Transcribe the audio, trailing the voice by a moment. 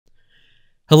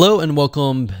Hello and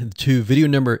welcome to video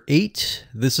number 8.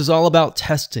 This is all about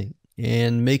testing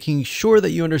and making sure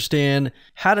that you understand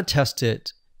how to test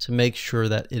it to make sure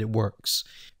that it works.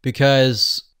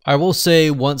 Because I will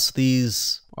say once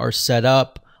these are set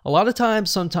up, a lot of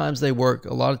times, sometimes they work.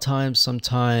 A lot of times,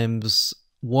 sometimes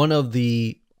one of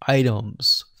the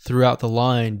items throughout the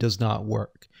line does not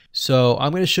work. So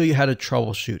I'm going to show you how to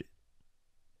troubleshoot it.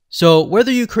 So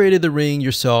whether you created the ring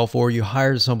yourself or you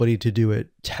hired somebody to do it,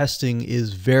 testing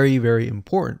is very, very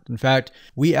important. In fact,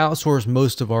 we outsource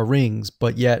most of our rings,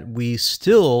 but yet we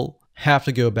still have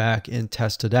to go back and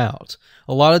test it out.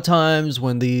 A lot of times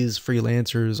when these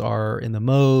freelancers are in the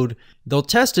mode, they'll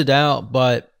test it out,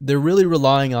 but they're really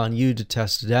relying on you to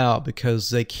test it out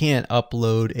because they can't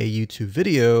upload a YouTube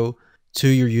video to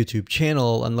your YouTube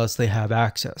channel unless they have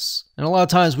access. And a lot of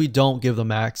times we don't give them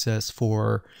access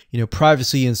for,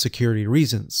 privacy and security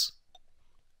reasons.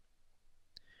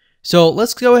 So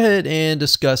let's go ahead and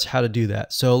discuss how to do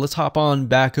that. So let's hop on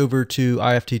back over to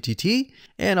IFTTT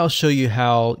and I'll show you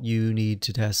how you need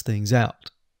to test things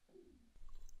out.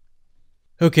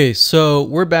 Okay, so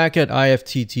we're back at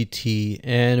IFTTT,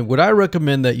 and what I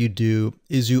recommend that you do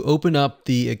is you open up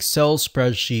the Excel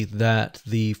spreadsheet that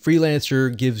the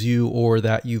freelancer gives you or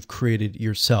that you've created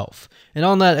yourself. And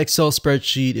on that Excel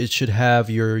spreadsheet, it should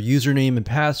have your username and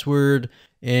password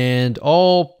and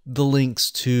all the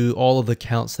links to all of the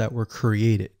accounts that were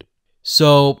created.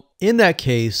 So in that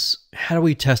case, how do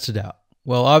we test it out?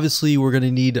 Well, obviously we're going to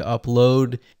need to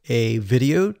upload a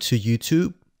video to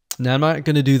YouTube. Now, I'm not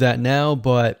going to do that now,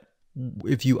 but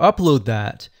if you upload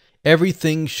that,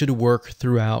 everything should work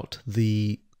throughout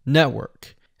the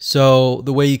network. So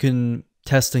the way you can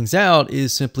test things out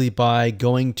is simply by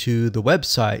going to the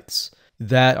websites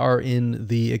that are in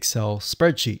the Excel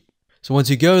spreadsheet. So once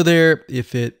you go there,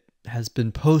 if it has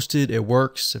been posted, it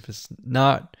works. If it's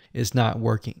not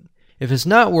working. If it's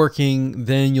not working,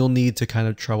 then you'll need to kind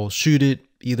of troubleshoot it.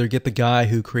 Either get the guy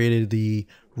who created the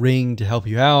ring to help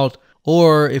you out,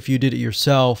 or if you did it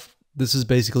yourself, this is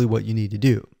basically what you need to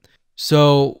do.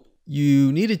 So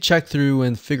you need to check through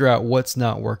and figure out what's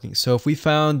not working. So if we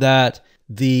found that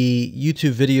the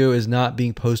YouTube video is not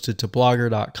being posted to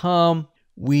blogger.com,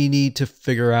 we need to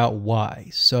figure out why.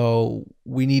 So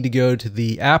we need to go to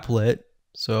the applet.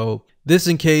 So this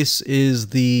in case is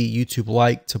the YouTube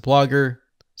like to Blogger.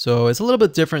 So it's a little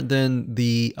bit different than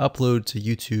the upload to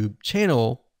YouTube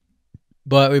channel.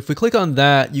 But if we click on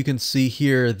that, you can see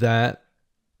here that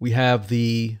we have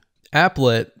the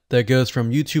applet that goes from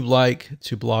YouTube like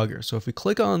to Blogger. So if we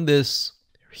click on this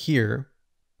here,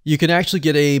 you can actually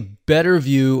get a better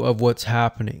view of what's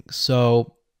happening.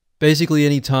 So basically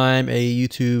anytime a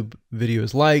YouTube video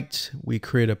is liked, we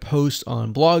create a post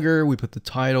on Blogger, we put the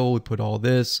title, we put all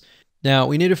this. Now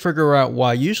we need to figure out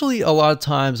why. Usually a lot of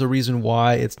times the reason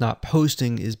why it's not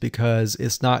posting is because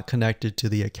it's not connected to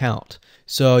the account.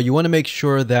 So you want to make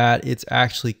sure that it's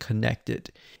actually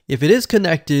connected. If it is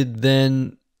connected,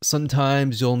 then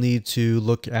sometimes you'll need to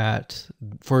look at,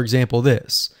 for example,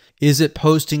 this. Is it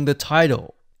posting the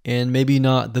title and maybe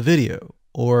not the video?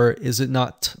 Or is it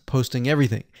not posting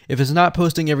everything? If it's not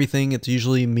posting everything, it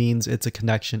usually means it's a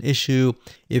connection issue.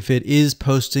 If it is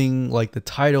posting like the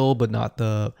title but not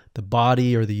the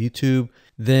body or the YouTube,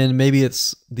 then maybe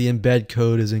it's the embed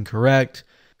code is incorrect.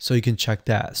 So you can check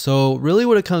that. So really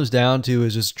what it comes down to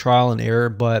is just trial and error.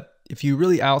 But if you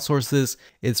really outsource this,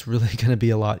 it's really going to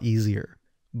be a lot easier.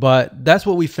 But that's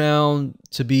what we found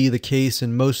to be the case,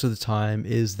 and most of the time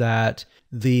is that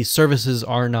the services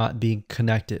are not being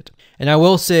connected. And I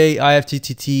will say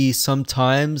IFTTT,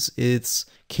 sometimes it's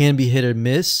can be hit or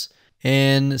miss.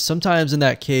 And sometimes in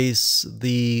that case,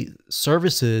 the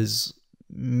services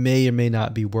may or may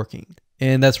not be working.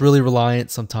 And that's really reliant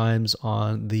sometimes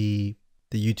on the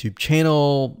YouTube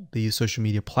channel, the social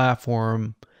media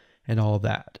platform, and all of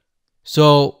that.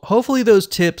 So hopefully those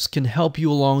tips can help you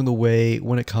along the way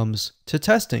when it comes to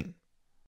testing.